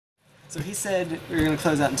So he said we were going to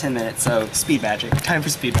close out in 10 minutes, so speed magic. Time for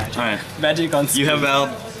speed magic. Alright. Magic on speed. You have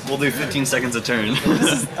about, we'll do 15 seconds a turn.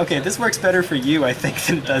 Okay, this works better for you, I think,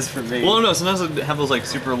 than it does for me. Well, no, sometimes I have those like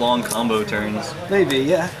super long combo turns. Maybe,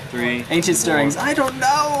 yeah. 3. Ancient Stirrings. I don't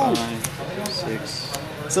know! 5, 6.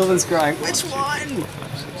 Sylvan Scrying. Which one?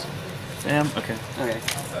 5, 6. Damn, okay. Okay.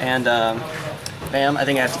 And, bam, I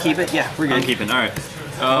think I have to keep it. Yeah, we're good. I'm keeping, alright.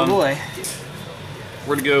 Oh boy.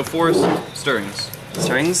 We're gonna go Forest Stirrings.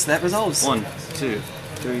 Stirrings, that resolves. 1, 2,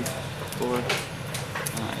 3, 4,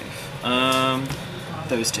 5.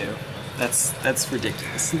 Those two. That's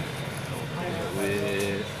ridiculous. With...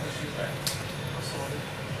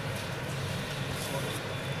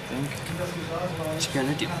 What you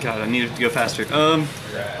gonna do? God, I needed to go faster. I'm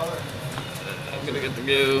gonna get to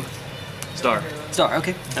go... Star. Star,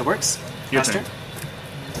 okay. That works. Your Faster. turn.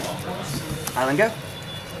 Island go.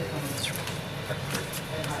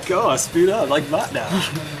 Go, speed up like bot now.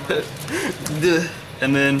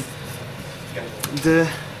 And then...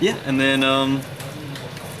 Yeah. And then,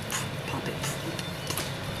 Pop it.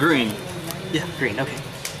 green. Yeah, green, okay.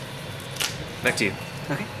 Back to you.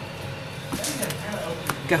 Okay.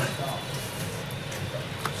 Go.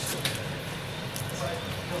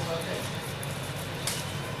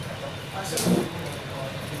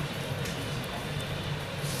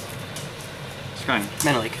 Scrying.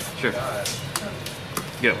 Mana Leak. Sure.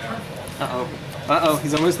 Go. Uh-oh. Uh-oh,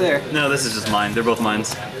 he's almost there. No, this is just mine. They're both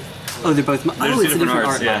mines. Oh, they're both... There's oh, two it's a different different arts,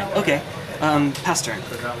 art yeah. line. Okay. Pass turn.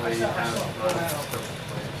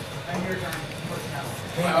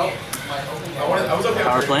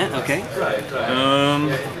 Power plant, okay.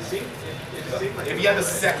 If you have a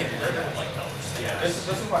second.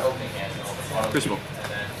 Crucible.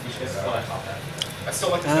 I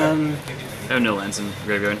still like to I have no lands in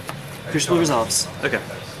graveyard. Crucible resolves. Okay.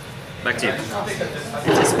 Back to you.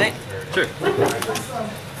 Anticipate. Sure.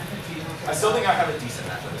 I still think I have a decent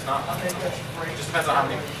matchup. It's not. It just depends on how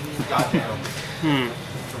many goddamn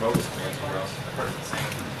promoters commands or else. I've heard it's insane.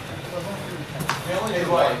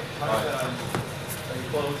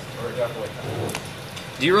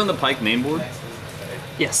 Do you run the Pike main board?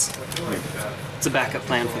 Yes. It's a backup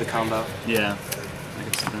plan for the combo. Yeah. I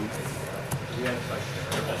can see them. I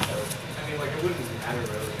mean, like, it wouldn't matter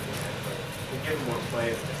really. We give him more play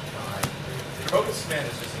at this time. Promoter's command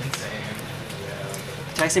is just insane.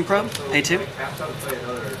 Gitaxian Probe, A2.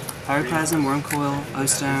 Pyroclasm, Wormcoil,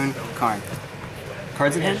 O-Stone, Karn.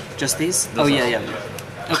 Cards in hand? Just these? Oh, yeah, yeah.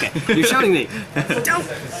 Okay, you're shouting me. Don't!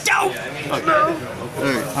 Don't! Okay. No!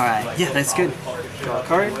 Alright, yeah, that's good. Draw a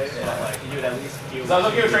card.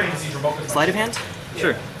 Sleight of Hand?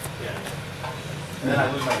 Sure. And then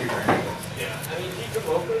I lose my future. Yeah. I mean, he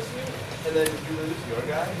Promoters you, and then you lose your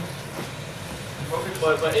guy.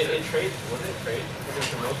 But it trades, wouldn't it trade? Because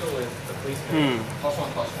Promoter with the policeman.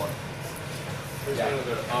 +1/+1.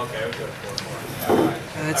 Yeah. Okay, okay.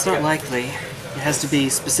 It's not likely. It has to be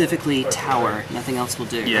specifically tower. Nothing else will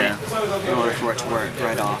do, Yeah. right? In order for it to work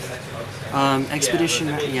right off.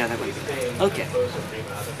 Expedition, yeah, that would be. Okay.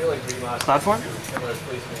 Cloudform?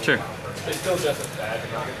 Sure. It's still just as bad.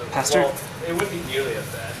 Pass turn. It wouldn't be nearly as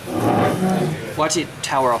bad. Watch it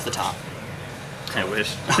tower off the top. I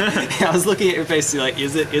wish. I was looking at your face, you're like,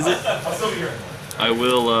 is it? Is it? I'll still be here. I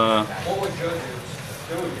will,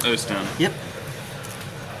 O-Stone. Yep.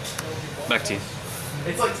 Back to you.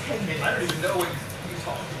 It's like 10 minutes. I don't even know what you're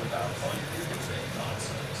talking about. All you're going to say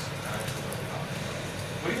nonsense.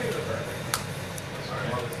 What do you think of the bird?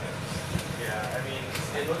 Yeah, I mean,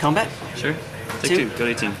 it looks Combat? Sure. Take 2. Go to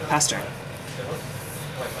 18. Pass turn. I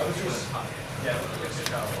was just, yeah, look at the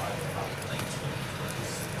show.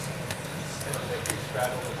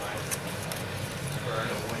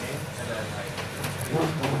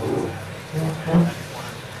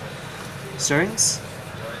 Stirrings?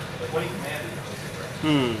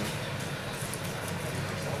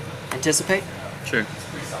 Anticipate? Sure.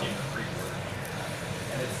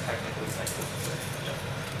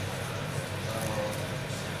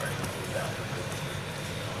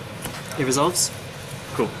 It resolves?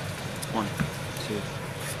 Cool. 1, 2,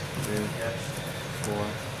 3, 4.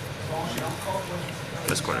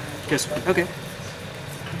 This quarter. Goes. Okay.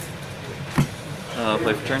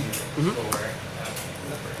 Play for turn.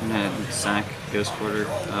 I'm gonna sack Ghost Quarter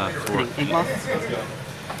for Ink Moth?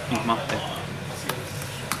 Ink Moth.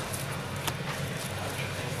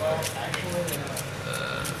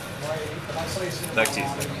 Back to you.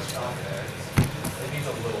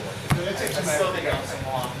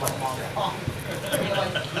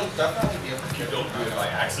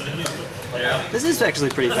 This is actually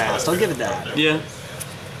pretty fast, I'll give it that. Yeah.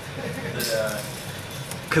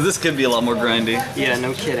 Because this could be a lot more grindy. Yeah,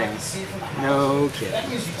 no kidding. No kidding.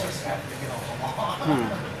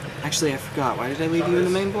 Actually, I forgot. Why did I leave you in the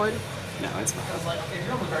main board? No, it's fine.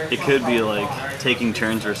 It could be like taking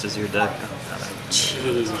turns versus your deck.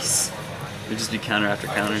 Jeez. It would just be counter after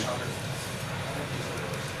counter.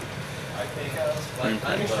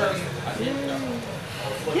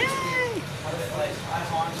 Yay!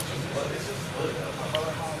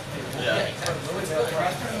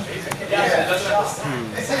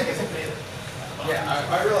 Yeah,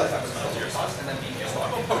 I realize that was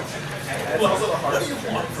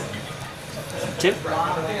Two?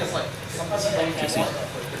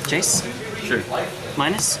 Jace? Sure.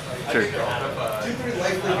 Minus? Sure.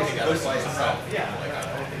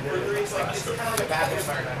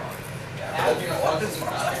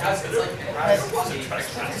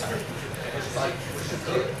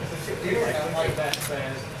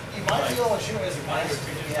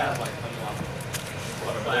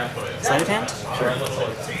 Sleight of Hand? Sure.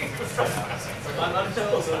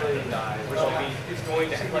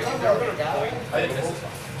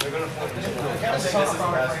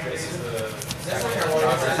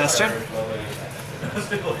 Fast turn?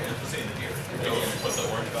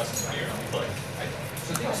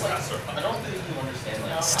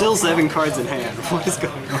 Still 7 cards in hand. What is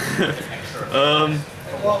going on?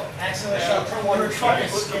 Well, actually, we were trying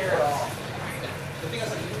to scare it off.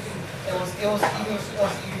 It was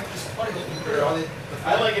just funny that we were on it.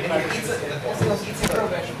 I like it. It was eating our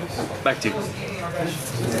vegetables. Back to It you. was eating our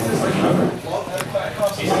vegetables.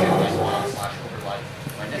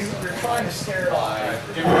 We were trying to scare it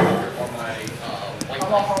off. I'm a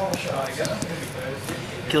horrible shot.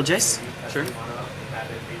 Kill Jace? Sure.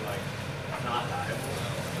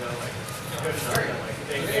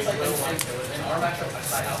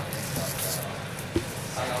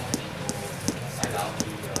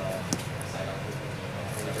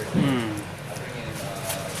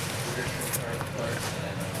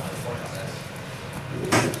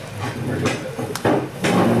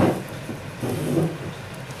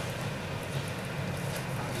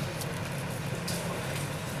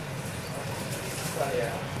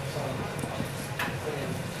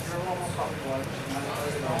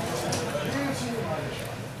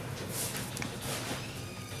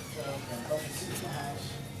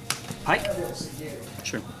 Pike?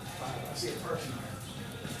 Sure.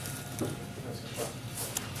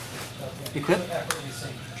 Equip?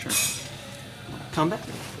 Sure. Combat?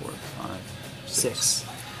 4, 5, 6.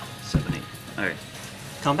 7, 8. Alright.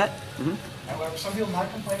 Combat? However, some people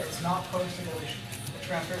might complain it's not posted really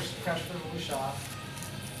transfers really shot.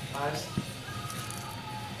 Eyes.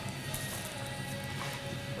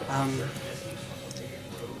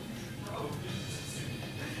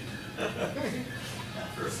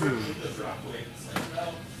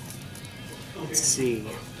 Let's see.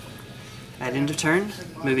 At end of turn,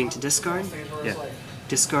 moving to discard. Yeah.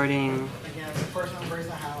 Discarding. Again, if the person that brings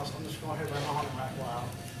the house, I'm just going to hit my home right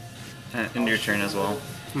now. End your turn as well.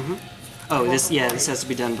 Oh, this has to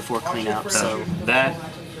be done before cleanup. So That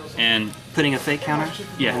and putting a fake counter.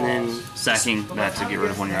 yeah, And then. sacking that to get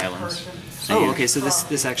rid of one of your islands. So Oh, you- okay. So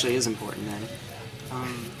this actually is important then.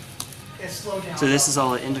 It's slowed down. So this is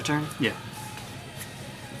all at end of turn. Yeah.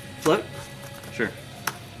 Float. Sure.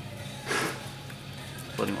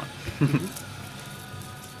 Floating one.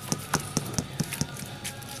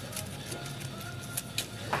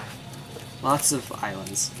 Lots of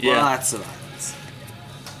islands. Yeah. Lots of islands.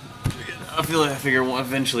 I figure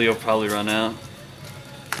eventually you'll probably run out.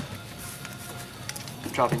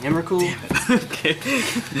 Dropping Emrakul. Okay.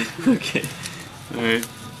 Okay. Alright.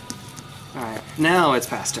 Alright, now it's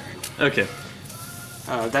past turn. Okay.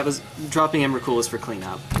 That was dropping Emrakul is for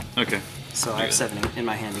cleanup, Okay. so I have 7 in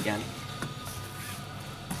my hand again.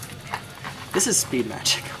 This is speed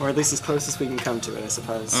magic, or at least as close as we can come to it, I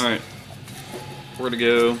suppose. Alright. Where to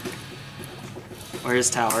go? Where's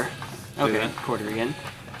tower? Okay, that. quarter again.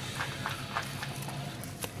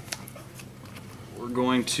 We're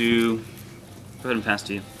going to go ahead and pass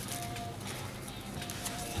to you.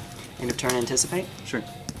 End of turn, anticipate. Sure.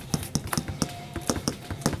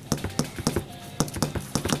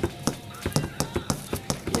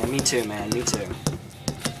 Yeah, me too, man, me too.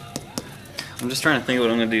 I'm just trying to think of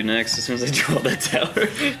what I'm gonna do next as soon as I draw that tower.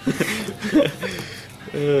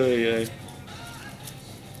 Oh yeah.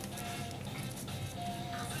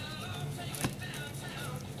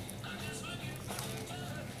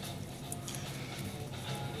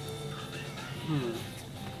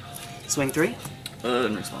 Swing 3.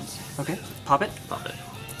 In response. Okay, pop it. Pop it.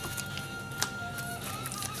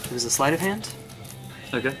 There's a sleight of hand.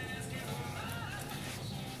 Okay.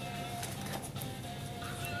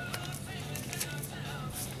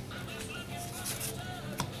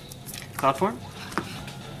 Cloudform?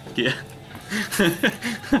 Yeah.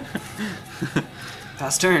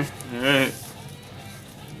 Pass turn. Alright.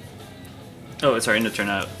 Oh, sorry, end of turn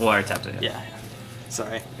out. Wire tapped it. Yeah.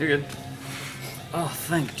 Sorry. You're good. Oh,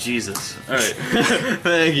 thank Jesus. Alright.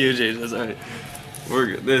 Thank you, Jesus. Alright. We're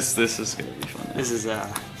good. This is gonna be fun. This is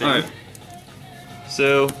Alright.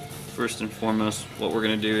 So, first and foremost, what we're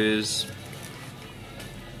gonna do is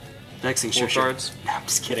Vexing 4 Sure. cards. No, I'm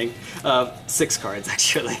just kidding. 6 cards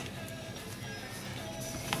actually.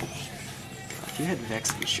 If you had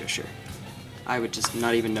Vexing Sure, I would just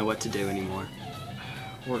not even know what to do anymore.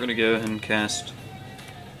 We're gonna go ahead and cast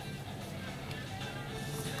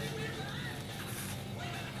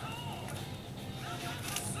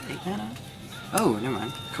Eight mana? Oh, never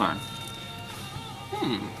mind. Karn.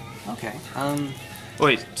 Okay.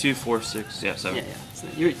 Wait, 2, 4, 6, yeah, 7. Yeah. So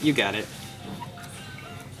you got it.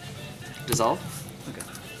 Dissolve? Okay.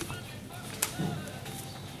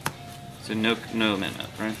 So no mana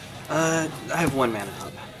up, right? I have 1 mana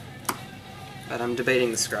up. But I'm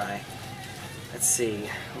debating the scry. Let's see.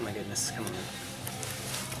 Oh my goodness, come on.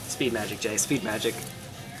 Speed magic, Jay. Speed magic.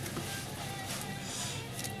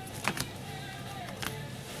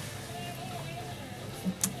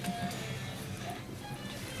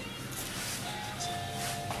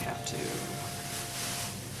 Have to.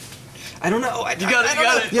 I don't know. You got it, you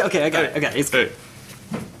got it. Yeah, okay, I got it. It's good.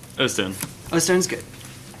 Ostone. Ostone's good.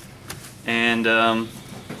 And 1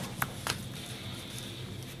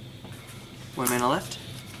 mana left.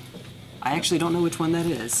 I actually don't know which one that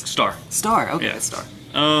is. Star. Star. Okay, Yeah. it's Star.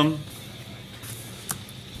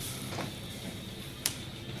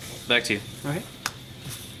 Back to you. Okay.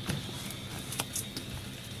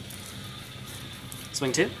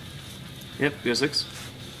 Swing 2. Yep, go 6.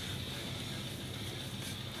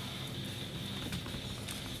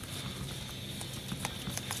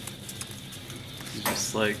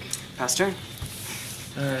 Just like. Pass turn.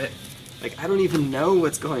 Alright. Like, I don't even know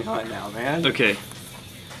what's going on now, man. Okay.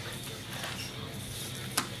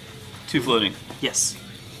 2 floating. Yes.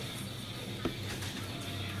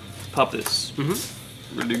 Pop this.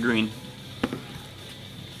 Mm-hmm. We're gonna do green.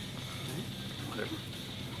 Whatever.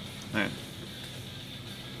 Alright.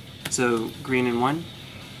 So, green and 1?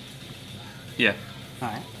 Yeah.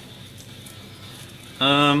 Alright.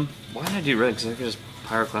 Why did I do red? Because I could just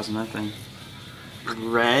pyroclasm that thing.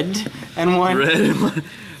 Red and 1? Red and 1.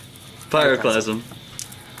 Pyroclasm.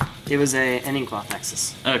 It was a Ending Cloth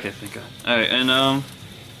Nexus. Okay, thank God. Alright, and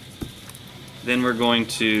then we're going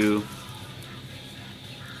to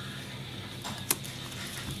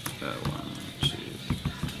 1, 2.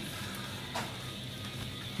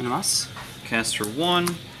 Animas? Cast for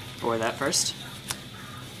 1. Or that first.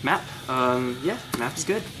 Map. Yeah, map is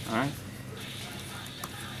good. Alright.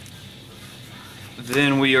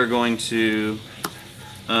 Then we are going to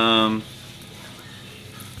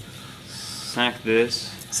sack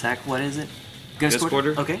this Sack, what is it? Ghost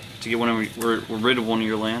Quarter. Okay. To get one of we're rid of one of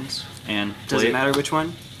your lands and Does play it matter which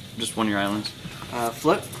one? Just one of your islands.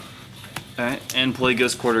 Float. Alright, and play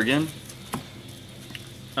Ghost Quarter again.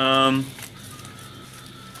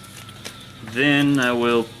 Then I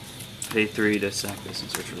will pay 3 to sack this and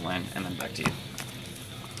search for the land, and then back to you.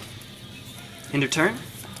 End of turn.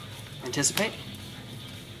 Anticipate.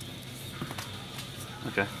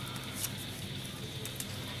 Okay.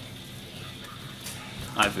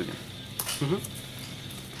 Ivugan. Mm-hmm.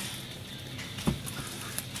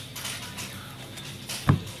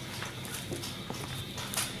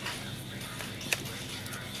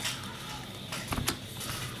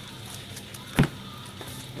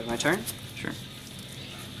 Is my turn? Sure.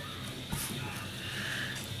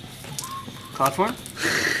 Cloudform?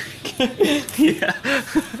 Yeah.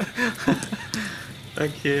 I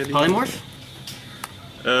can't. Polymorph?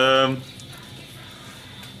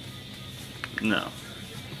 No.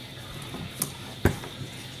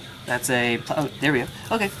 That's a... Oh, there we go.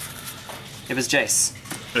 Okay. It was Jace.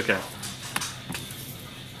 Okay.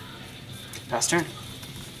 Pass turn.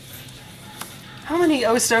 How many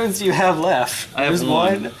O stones do you have left? I have There's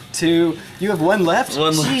one. 1, 2... You have 1 left?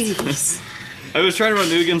 One left. Jeez. I was trying to run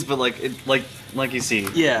Nugans, but like you see,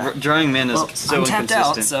 Yeah. drawing mana is Well, so I'm tapped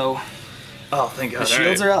inconsistent. out, so... Oh, thank God. The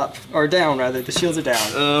shields are up. Or down, rather. The shields are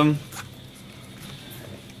down.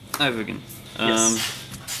 Ivugan. Yes.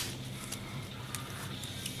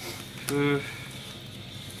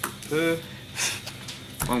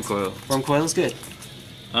 One coil. Worm Coil is good.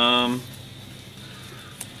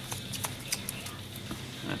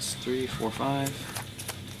 That's 3, 4, 5.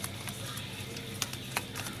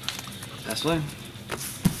 Pass away.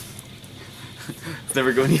 It's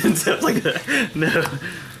never going to end up like that. No.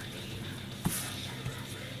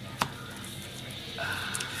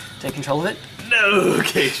 Take control of it. No.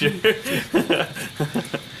 Okay, sure.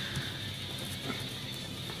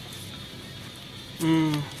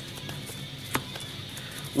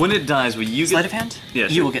 When it dies, will you Sleight get... of hand? Yeah, You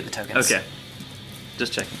sure. will get the tokens. Okay.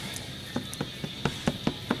 Just checking.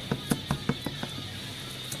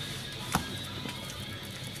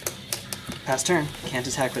 Pass turn. Can't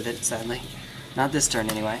attack with it, sadly. Not this turn,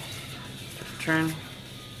 anyway. Turn.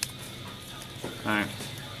 Alright.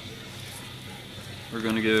 We're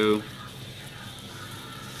gonna go...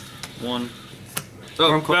 1.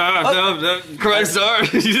 Oh, no, correct star!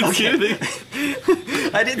 You didn't see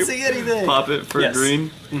anything. I didn't see anything! Pop it for Yes. green.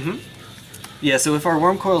 Mm-hmm. Yeah, so if our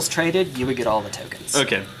worm coil's traded, you would get all the tokens.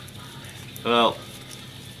 Okay. Well,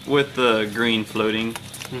 with the green floating,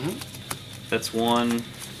 that's 1.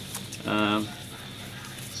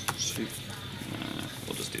 Shoot.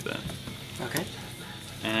 We'll just do that. Okay.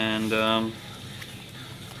 And,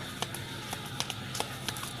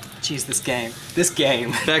 Jeez, this game. This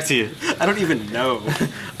game. back to you. I don't even know.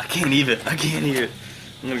 I can't even. I'm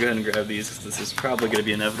gonna go ahead and grab these, because this is probably gonna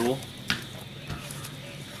be inevitable.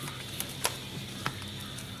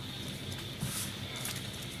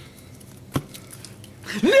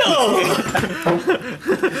 No!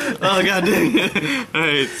 Oh, god dang it.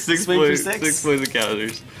 Alright, 6 Swing for points. 6? 6 points of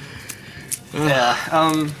counters.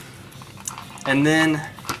 Yeah, and then...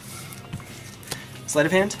 Sleight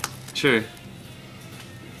of hand? Sure.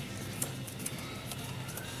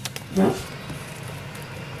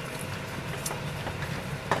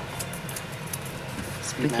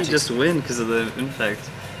 I think you just win because of the infect.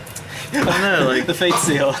 I don't know, like... The Fate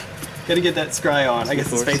Seal. Gotta get that scry on. I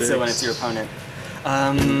guess it's 4, Fate Seal when 6. it's your opponent.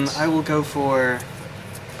 I will go for...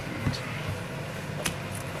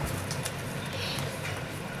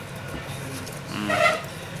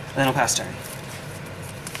 Then I'll pass turn.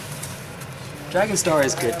 Dragon Star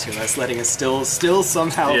is good to us, letting us still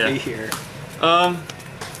somehow Yeah. be here. I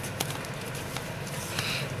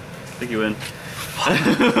think you win.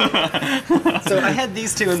 So I had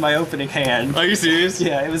these two in my opening hand. Are you serious?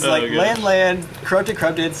 Yeah, it was Oh, like God. land, corrupted,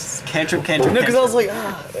 cantrip, cantrip. No, because I was like,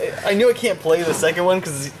 I knew I can't play the second one,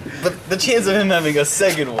 but the chance of him having a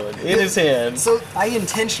second one in his hand. So I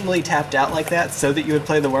intentionally tapped out like that so that you would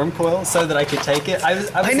play the worm coil so that I could take it. I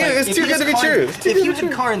was I knew, like, it was if too you good to be just true. Karn- If you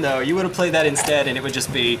had Karn though, you would have played that instead, and it would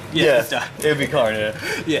just be Yeah, done. it would be Karn, yeah.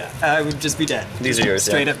 Yeah, I would just be dead. These are yours,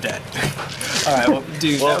 Straight yeah. up dead. All right, well,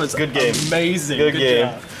 dude, Well, that was good game. amazing. Good game.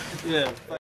 Job. Yeah.